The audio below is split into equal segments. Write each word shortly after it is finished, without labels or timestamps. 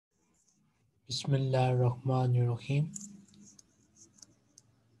Bismillahirrahmanirrahim.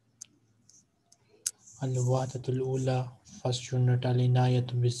 Al-Wahdatul Ula, first unit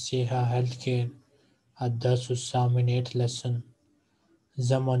Al-Inayatu bis-Siha, healthcare. Ad-Darsu Samin, 8th lesson.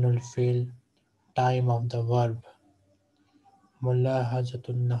 Zamanul Fi'l, time of the verb.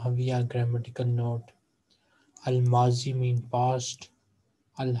 Mulahazatul Nahwiya, grammatical note. Al-Mazi mean past.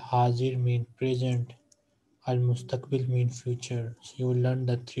 Al-Hazir mean present. Al-Mustaqbil mean future. So you will learn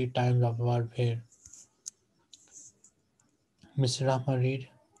the 3 times of verb here. Mr. Rahman, read.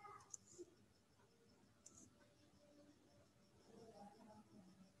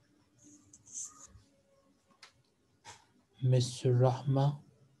 Mr. Rahma.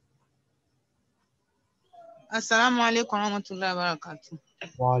 Assalamu alaikum warahmatullahi wabarakatuh.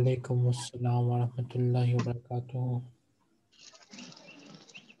 Wa alaikum assalam wa rahmatullahi wa barakatuh.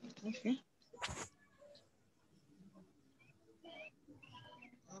 Okay.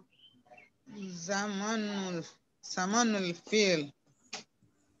 Zamanul fi'l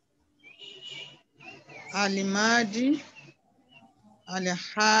al-madi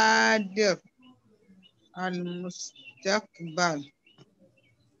al-hadir al-mustaqbal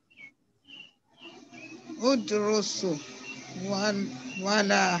udrusu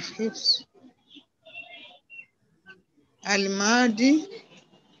wala hifz al-madi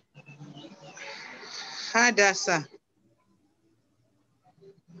hadasa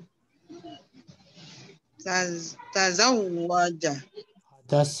tazawwaja.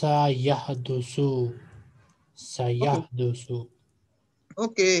 Hadasa yahdusu. Sayahdusu.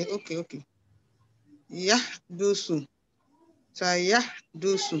 Okay. Yahdusu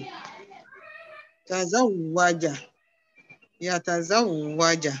sayahdusu tazawwaja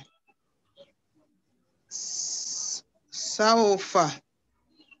yatazawwaja sawfa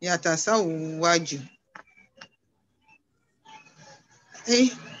yatasawwaju.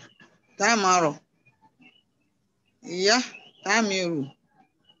 Tamaro yahtamiru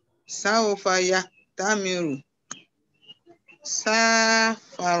sawfa yahtamiru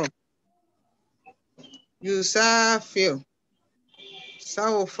safaro yusafir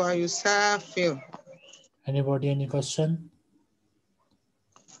sawfa yusafir. Anybody, any question?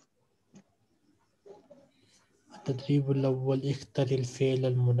 التدريب الأول اختر الفعل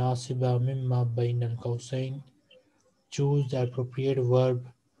المناسب مما بين القوسين. Choose the appropriate verb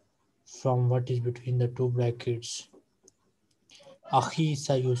from what is between the two brackets. أخي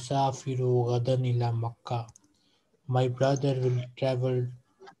سيسافر غدا إلى مكة. My brother will travel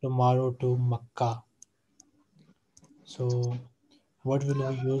tomorrow to Makkah. So, what will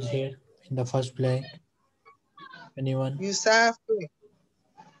we use here in the first blank? Anyone? Yusafir.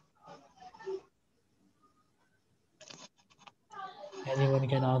 Anyone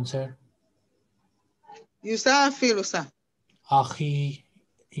can answer? Yusafiru, sir. Akhi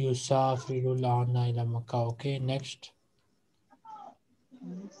yusafiru lana ila Makkah. Okay, next.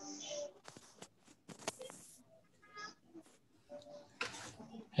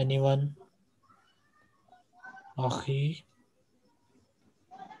 Anyone? Akhi.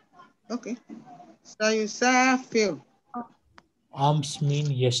 Okay. Sayusafir. Ams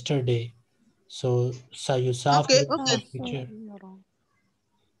mean yesterday. So sayusafir Okay. future.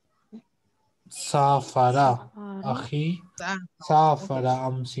 Safara. Akhi safara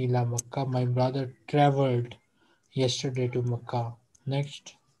amsi ila Makkah. My brother traveled yesterday to Makkah.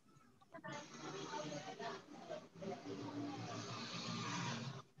 Next.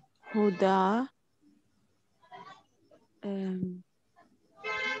 Huda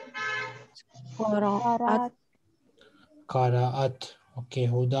قرأت Qaraat. Okay,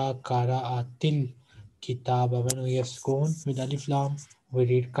 Huda qaraatil kitaba. When we have sukun with alif lam, we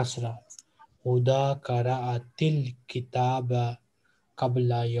read kasra. Huda qaraatil kitaba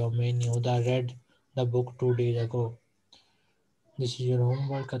qabla yawmaini. Huda read the book 2 days ago. This is your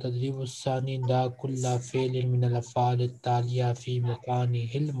homework. التدريب الثاني ضع كل فعل من الأفعال التالية في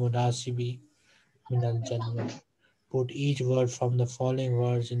مكانه المناسب من الجدول. Put each word from the following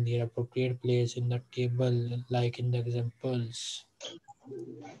words in their appropriate place in the table, like in the examples.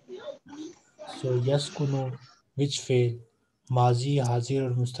 So, yaskunu, which fail? Mazi, hazir,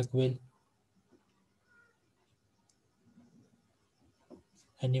 or mustaqbil?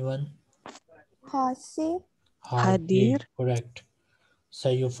 Anyone? Hasir. Hazir, Hadir. correct.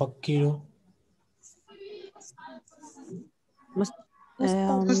 Sayufakkiru,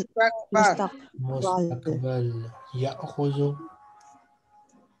 Mustaqbal. mustaqbal. Ya'khuzu,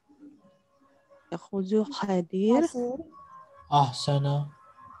 يأخذ حدير Hasir. ahsana,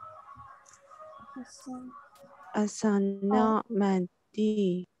 Hasan. أسنى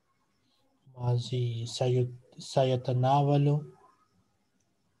مادي mazi. Sayatanawalu,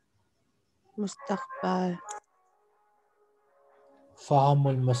 مستقبل. فهم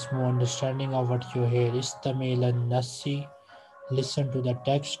المسموع, understanding of what you hear. استمع إلى النص, listen to the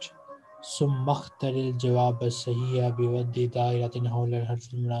text. ثم اختر الجواب الصحيح بوضع دائرة حول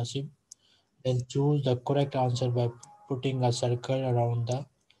الحرف المناسب. Then choose the correct answer by putting a circle around the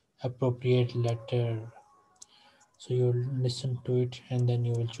appropriate letter. So you will listen to it and then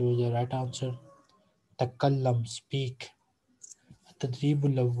you will choose the right answer. تكلم, speak. التدريب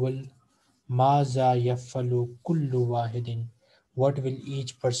الأول, ماذا يفعل كل واحد? What will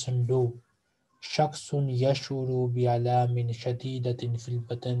each person do? شخص يشعر بآلام شديدة في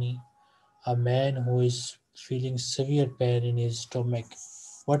البطن. A man who is feeling severe pain in his stomach.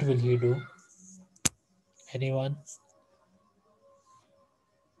 What will he do? Anyone?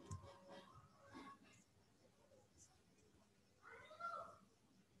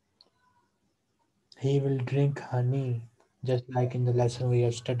 He will drink honey, just like in the lesson we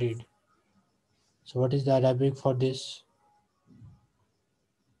have studied. So what is the Arabic for this?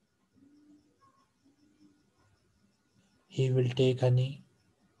 He will take honey.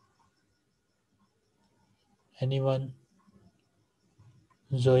 Anyone?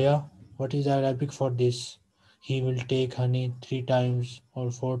 Zoya, what is the Arabic for this? He will take honey 3 times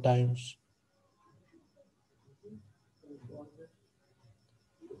or 4 times.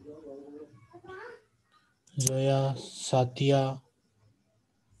 Zoya, Satya,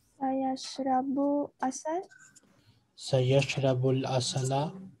 Sayashrabu asal. Sayashrabul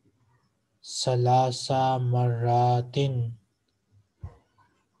asala salasa maratin.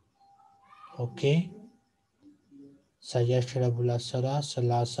 Okay. Sayashrabul asala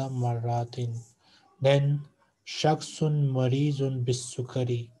salasa maratin. Then Shaksun marizun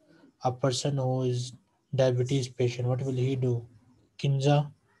bisukari. A person who is diabetes patient, what will he do?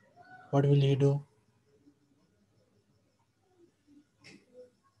 Kinza, what will he do?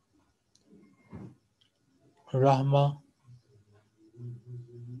 Rahma,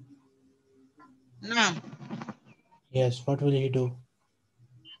 نعم. yes, what will he do?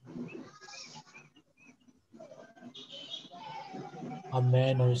 A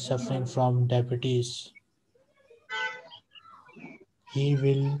man who is suffering from diabetes, he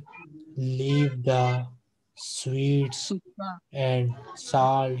will leave the sweets سكر. and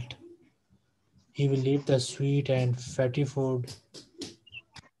salt. He will leave the sweet and fatty food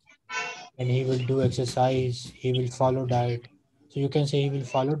and he will do exercise. He will follow diet. So you can say he will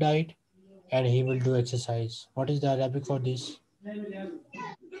follow diet and he will do exercise. What is the Arabic for this?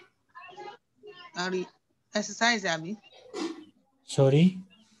 Exercise, Abby. Sorry?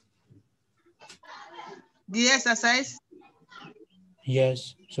 The exercise.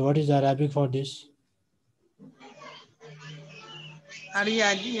 Yes. So what is the Arabic for this?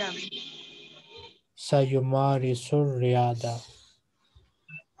 Ariyadi. Sayumarisur riyada.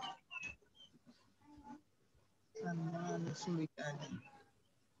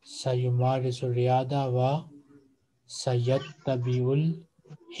 Sayumarisur riyada wa sayattabiul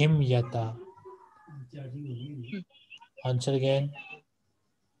himyata. Answer again.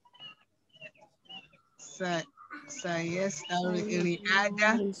 Sayes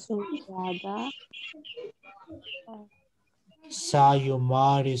Riada.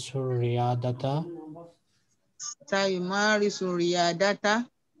 سيمارس الرياضة. Sayumarisur riyadata Sayumarisu Riyadata.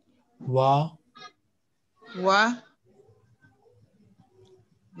 wa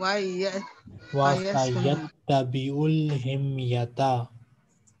Yaskunu. sayattabiul himyata.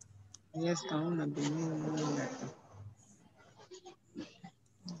 Yaskunu Biniyata.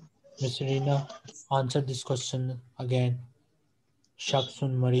 Miss Rina, answer this question again.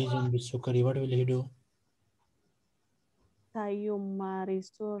 Shaksun marizun bisukari. What will he do?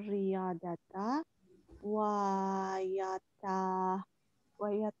 سيمارس الرياضة ويتا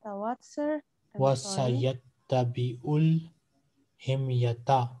ويتوتر. I'm sorry. Wasayattabiul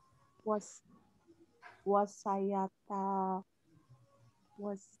himyata. was wasayata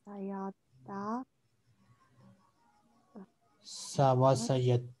wasayata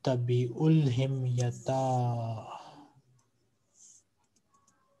Sawasayattabiul himyata.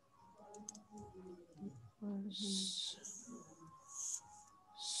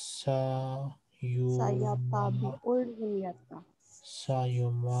 sayatabiul himyata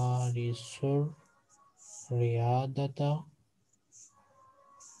Sayumarisur riyadata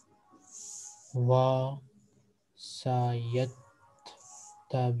wa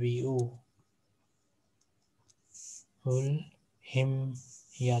sayattabiul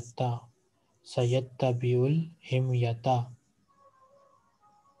himyata. Sayattabiul himyata.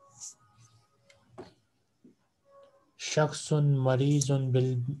 Shaksun marizun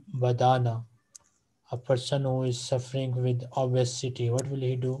bil badana. A person who is suffering with obesity, what will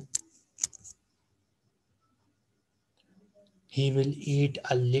he do? He will eat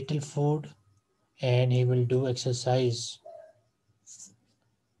a little food and he will do exercise.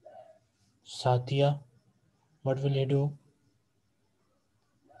 Satya, what will he do?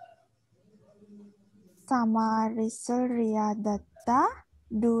 Samarisul Riyadata,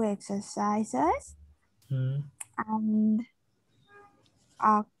 do exercises, Hmm. and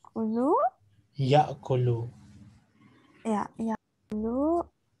Akulu, Ya'kulu. Yakulu,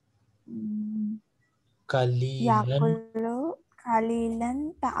 mm, Kalilan Yakulu,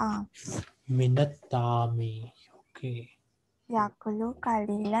 Kalilan Ta'am, minat ta'ami. Okay. Yakulu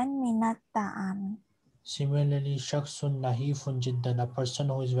Kalilan Minat Ta'am, Similarly, shakhsun nahifun jiddan, a person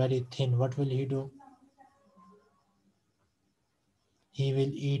who is very thin, what will he do? He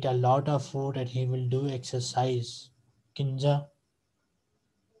will eat a lot of food and he will do exercise. Kinja,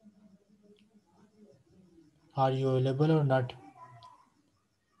 are you available or not?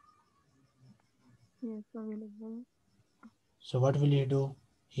 Yes, available. So what will he do?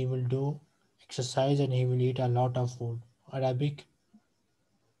 He will do exercise and he will eat a lot of food. Arabic,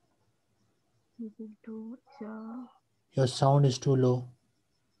 He will do your sound is too low.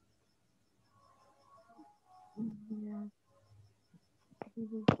 yes. He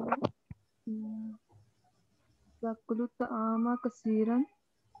will do mm, يأكل الطعام كثيرا.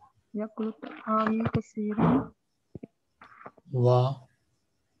 يأكل الطعام كثيرا. Wa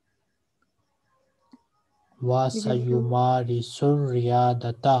wa He will do sayumari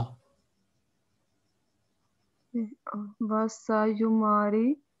suryadata.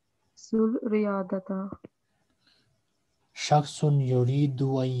 وسيمارس الرياضة. Shakhsun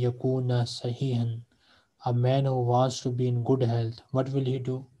yuridu an yakuna sahihan. A man who wants to be in good health. What will he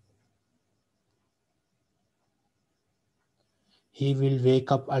do? He will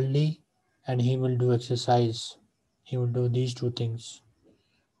wake up early and he will do exercise. He will do these two things.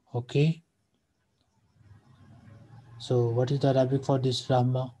 Okay. So what is the Arabic for this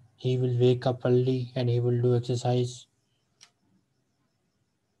Brahma? He will wake up early and he will do exercise.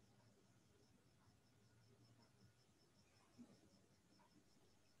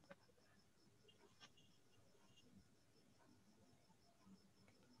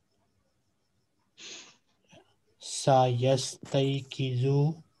 Sayastaykizu.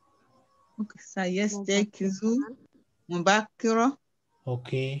 Sayastakizu مبكرا. mubakiro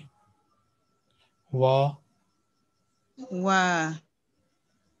Okay. Wa wa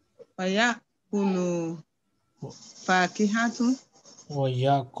wayakulu fakihatu wa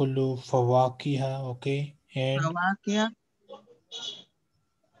yakulu fawakiha. Okay. And fawakia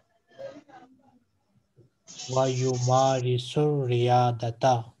wa yumarisu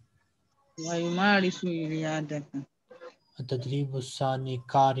riyadata. wayumarisu riyadata. التدريب الثاني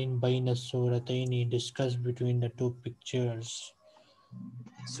قارن بين الصورتين, discuss between the two pictures.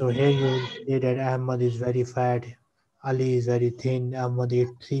 So here you will say that Ahmad is very fat, Ali is very thin, Ahmad eat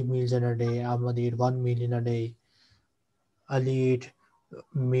 3 meals in a day, Ahmad eat 1 meal in a day, Ali eat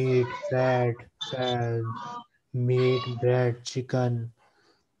meat, fat, meat, bread, chicken,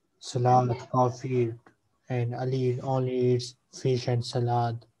 salad, coffee, and Ali only eats fish and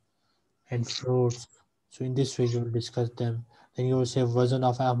salad and fruits. So in this way you will discuss them. Then you will say wazn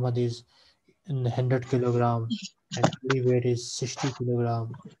of Ahmad is in 100 kilogram and Ali weight is 60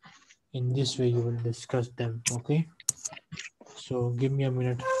 kilogram. In this way you will discuss them. Okay. So give me a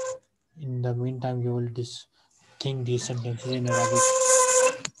minute. In the meantime, you will think these sentences in Arabic.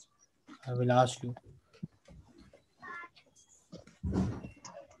 I will ask you.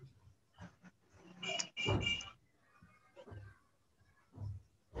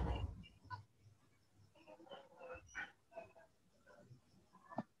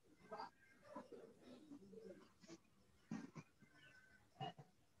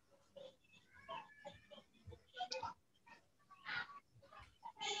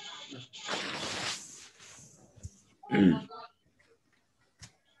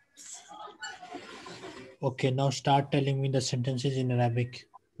 Okay, now start telling me the sentences in Arabic.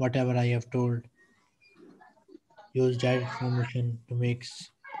 Whatever I have told. Use direct formation to make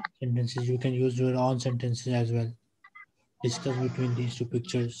sentences. You can use your own sentences as well. Discuss between these two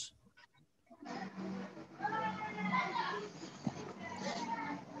pictures.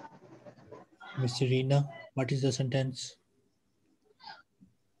 Miss Serena, what is the sentence?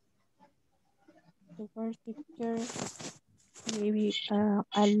 The first picture maybe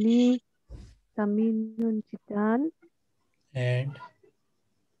Ali Saminun Jidan And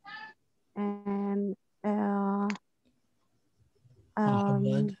and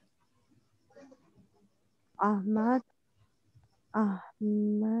Ahmad Ahmad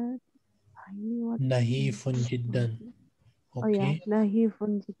Ahmad what Nahifun Jiddan. oh yeah Okay.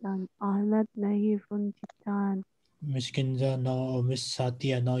 Nahifun Jidan Ahmad Nahifun Jidan Miss Kinza now, or Miss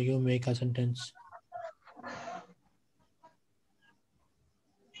Satya, now you make a sentence.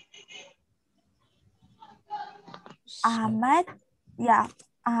 Ahmad, ya,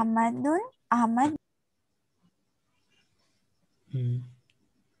 Ahmadun, Ahmad.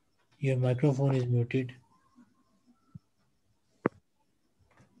 Your microphone is muted.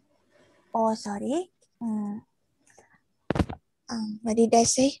 Oh, sorry. What did I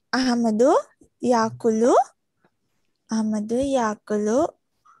say? Ahmadu yakulu. Ahmadu yakulu.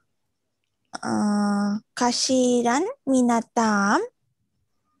 Kashiran minatam.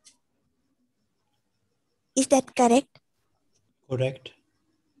 Is that correct? Correct.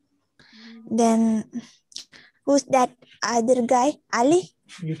 Then who's that other guy? Ali?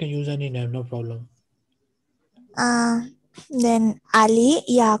 You can use any name, no problem. Then Ali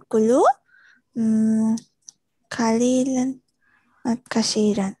yakulu. Kalilan, not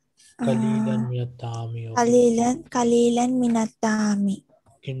kashiran. Qalilan minat-ta'ami. Okay. Kalilan minatami.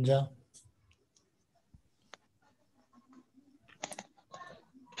 Kinza.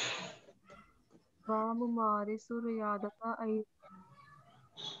 وممارس رياضة أيضا.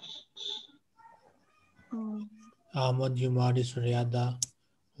 Ahmad yumaris riyada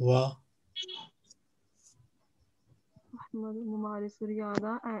wa أحمد ممارس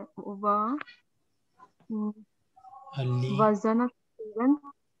رياضة Ali وزن كثيرا.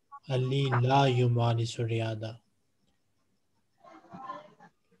 Ali la yumaris riyada.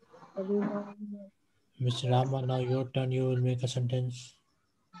 Miss Rama, now your turn. You will make a sentence.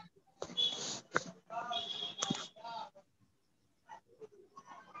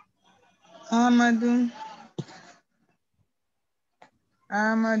 Ahmadun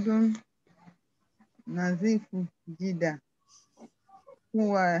nazifu jida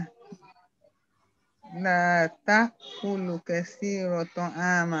huwa la takulu kasiro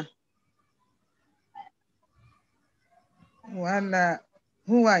ta'ama wala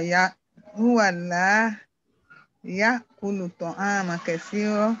huwa la yakulu ta'ama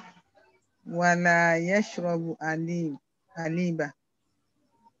kasiro wala yashrabu aliba.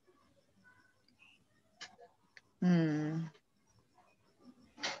 Mm.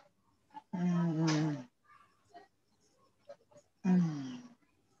 Mm. Mm.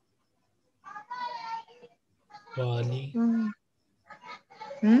 Wali. Hmm?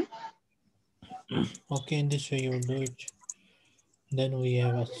 Okay, in this way you will do it. Then we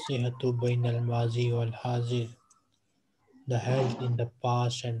have as-sihhatu bayna al-mazi wal-hazir. The health in the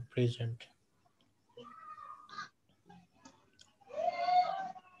past and present.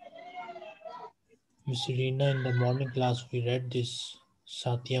 Miss Rina, in the morning class we read this.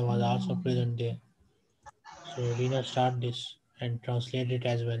 Satya was also present there. So Rina, start this and translate it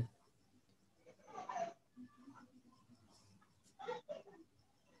as well.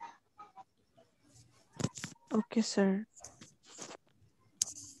 Okay, sir.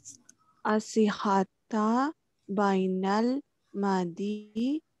 Asihata bainal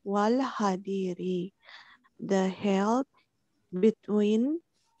madi wal hadiri. The health between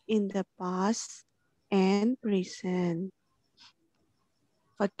in the past and present.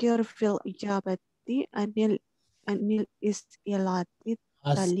 Fakir fil ijabati anil is'ilati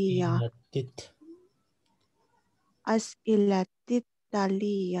taliya. As-ilatit. As'ilati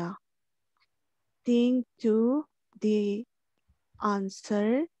taliya. Think to the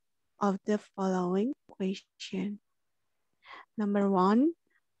answer of the following question. Number 1,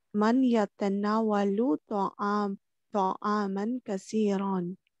 man yatanawalu ta'aman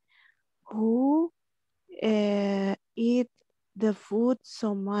kasiran. Who eat the food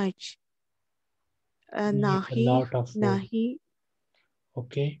so much? We eat a lot of food. Nahi,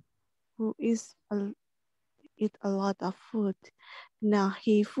 Okay. who eat a lot of food.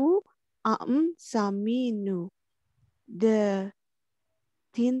 Nahifu saminu. The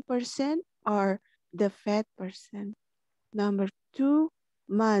thin person or the fat person. Number 2,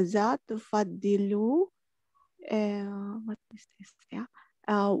 maza tufaddilu. What is this? Yeah.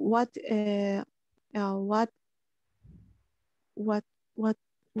 What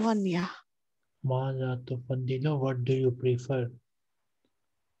one? Yeah. Maza tufaddilu. What do you prefer?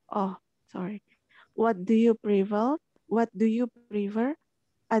 Oh, sorry. What do you prefer? What do you prefer?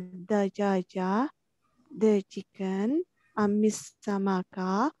 Ad-dajaja, the chicken,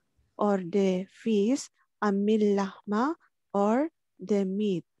 samaka, or the fish, lahma, or the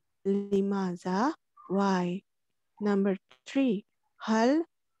meat. Limaza, why? Number 3, hal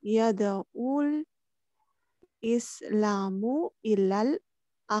yada'ul islamu ilal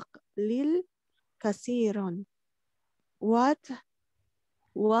aqlil kasiron. What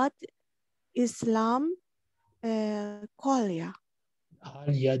Islam call ya?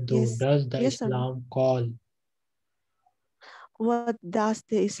 Hal yadu. Does the Yes or no? Islam call? what does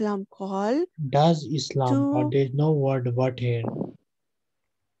the Islam call Does Islam, but to there is no word but here.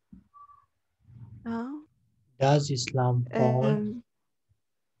 uh, Does Islam call? um,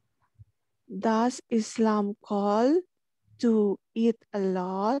 does Islam call to eat a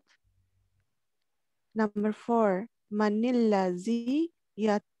lot? Number 4, Manillazi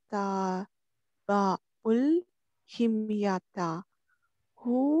yataba'ul himyata.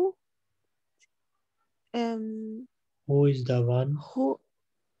 Who um Who is the one who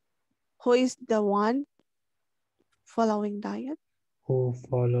who is the one following diet? who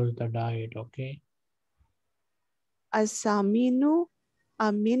follows the diet? Okay. Asaminu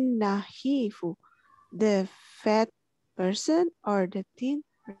amin nahifu. The fat person or the thin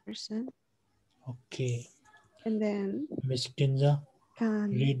person? Okay. And then Miss Kinza, can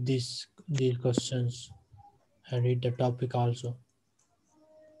read these questions and read the topic also.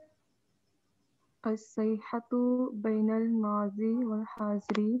 الصحة بين الماضي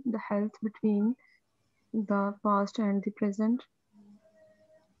والحاضر, the health between the past and the present.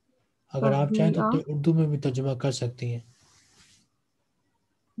 अगर आप चाहें तो तहैया, उर्दू में भी तर्जुमा कर सकती हैं.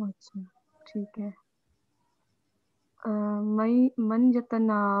 अच्छा ठीक है. मन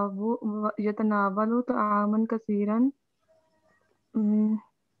यतनावलु तआमन कसीरन,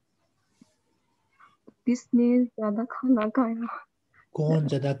 किसने ज्यादा खाना खाया? कौन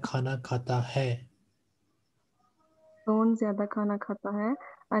ज्यादा खाना खाता है? कौन ज्यादा खाना खाता है?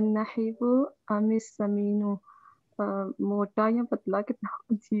 अन्नहीबु अमिस समीनु, मोटा या पतला? कितना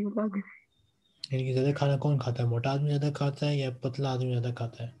अजीब लग रहा है. यानी कि ज्यादा खाना कौन खाता है? मोटा आदमी ज्यादा खाता है या पतला आदमी ज्यादा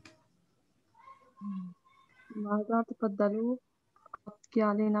खाता है? माज़ा तफद्दलू, आप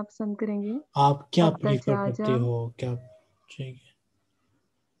क्या लेना पसंद करेंगे? आप क्या प्रीफर करते अद्दजाजा, हो? क्या ठीक है.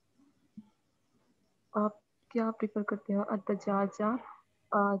 आप क्या प्रेफर करते हो? अद्दजाजा,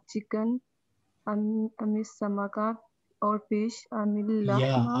 चिकन, अमिस समका और फिश, अमिल या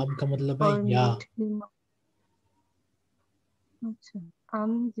लहमा आम का मतलब है और या. Meet lima. अच्छा,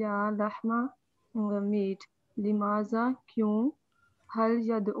 अम या लहमा मीट, लिमाजा क्यों? हल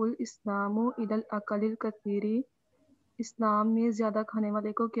यदउल इस्लामु इलल अकलिल कसीरी, इस्लाम में ज्यादा खाने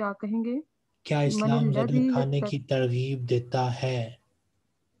वाले को क्या कहेंगे? क्या इस्लाम ज्यादा मनिल्लज़ी खाने की तरगीब देता है?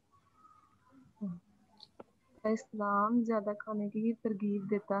 इस्लाम ज्यादा खाने की तरगीब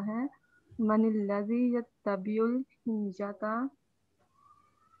देता है. मनिल्लज़ी यत्तबिउल हिंजाता,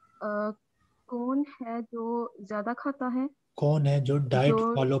 कौन है जो ज्यादा खाता है? कौन है जो जो डाइट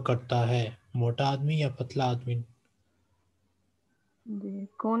फॉलो करता है? मोटा आदमी या पतला आदमी? जी,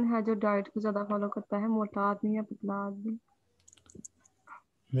 कौन है जो डाइट को ज्यादा फॉलो करता है? मोटा आदमी या पतला आदमी?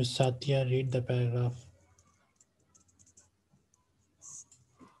 Miss Saathiya, read the paragraph.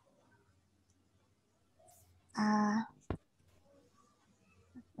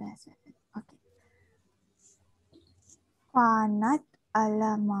 Okay.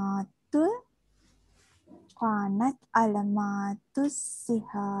 Qanat alamatu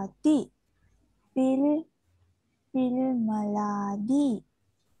sihati fil maladi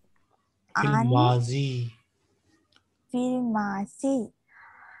fill an माजी. fil masi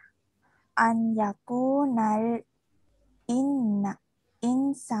an yakunal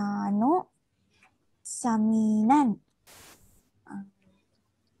insanu saminan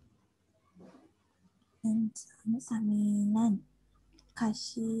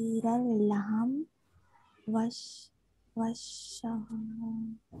kashiral laham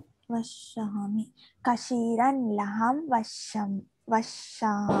washahami kashiran laham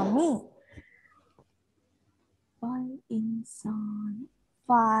washami fal insan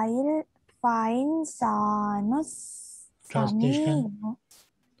sanus translation. saminu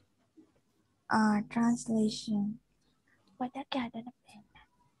translation pada क्या ada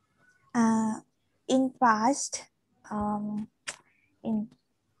in past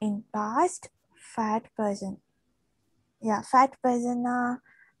in past fat person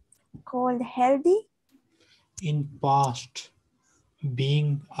called healthy. In past, being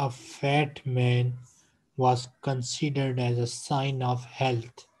a fat man was considered as a sign of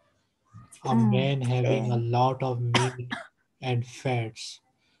health. A man having a lot of meat and fats.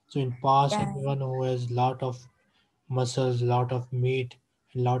 So in past, Yeah. anyone who has lot of muscles, lot of meat,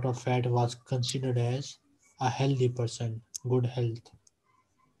 and lot of fat was considered as a healthy person, good health.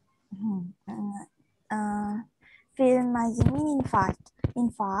 Film mean in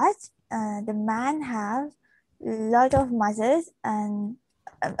fast the man have lot of muscles and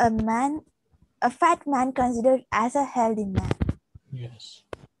a fat man considered as a healthy man. Yes.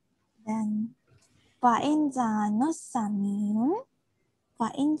 Then fa'insanus samiyun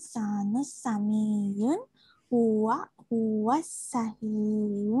huwa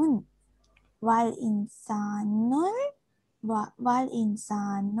sahiyun wal insanul wal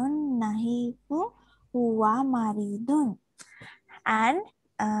insanun nahifu huwa maridun. And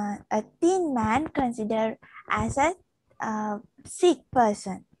a thin man considered as a sick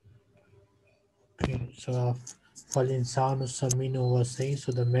person. Okay, so Falinsanu Saminu was saying,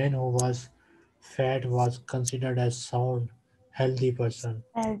 so the man who was fat was considered as sound, healthy person,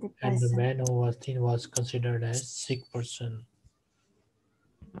 Healthy and the person. man who was thin was considered as sick person.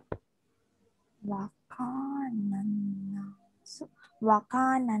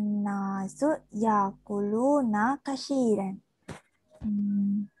 Wakanannasu yakuluna kashiran.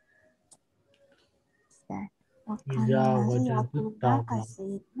 Iza Wakanannasu wajadut yakuluna tama.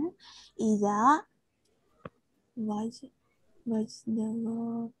 kashiran. Iza waj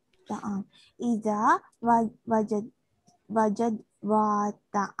ta'am. Iza wajad wa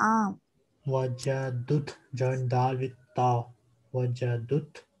ta'am. Wajadut, join dal with ta.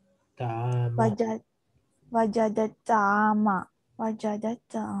 Wajadut ta'ama. Wajad wajadat ta'ama. Wajadat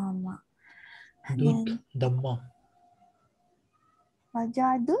ta'ama. Dut, Then damma.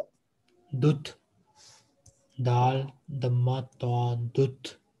 wajadu Dut, dal, damma, ta,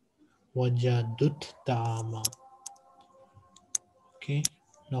 dut. Wajadut ta'ama. Okay,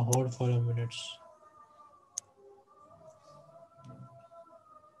 now hold for a minute.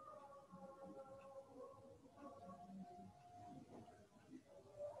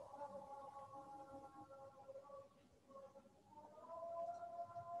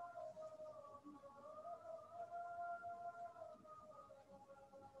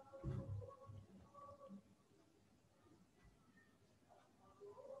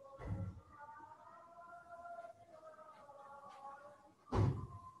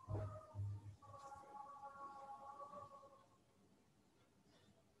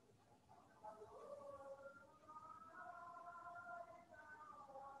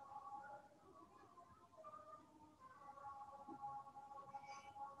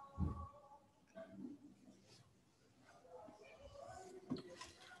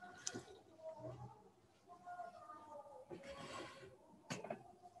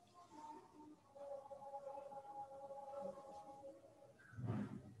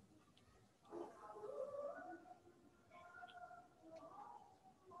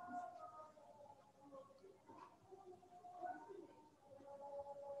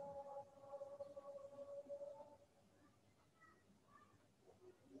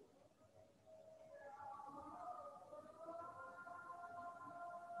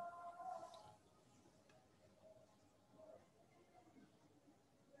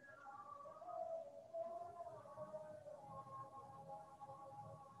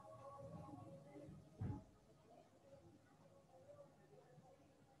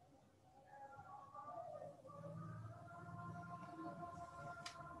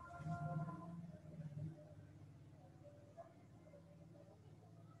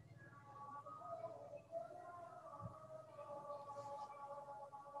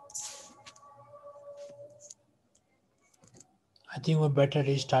 I think we better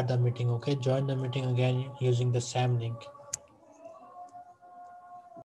restart the meeting, okay? Join the meeting again using the same link.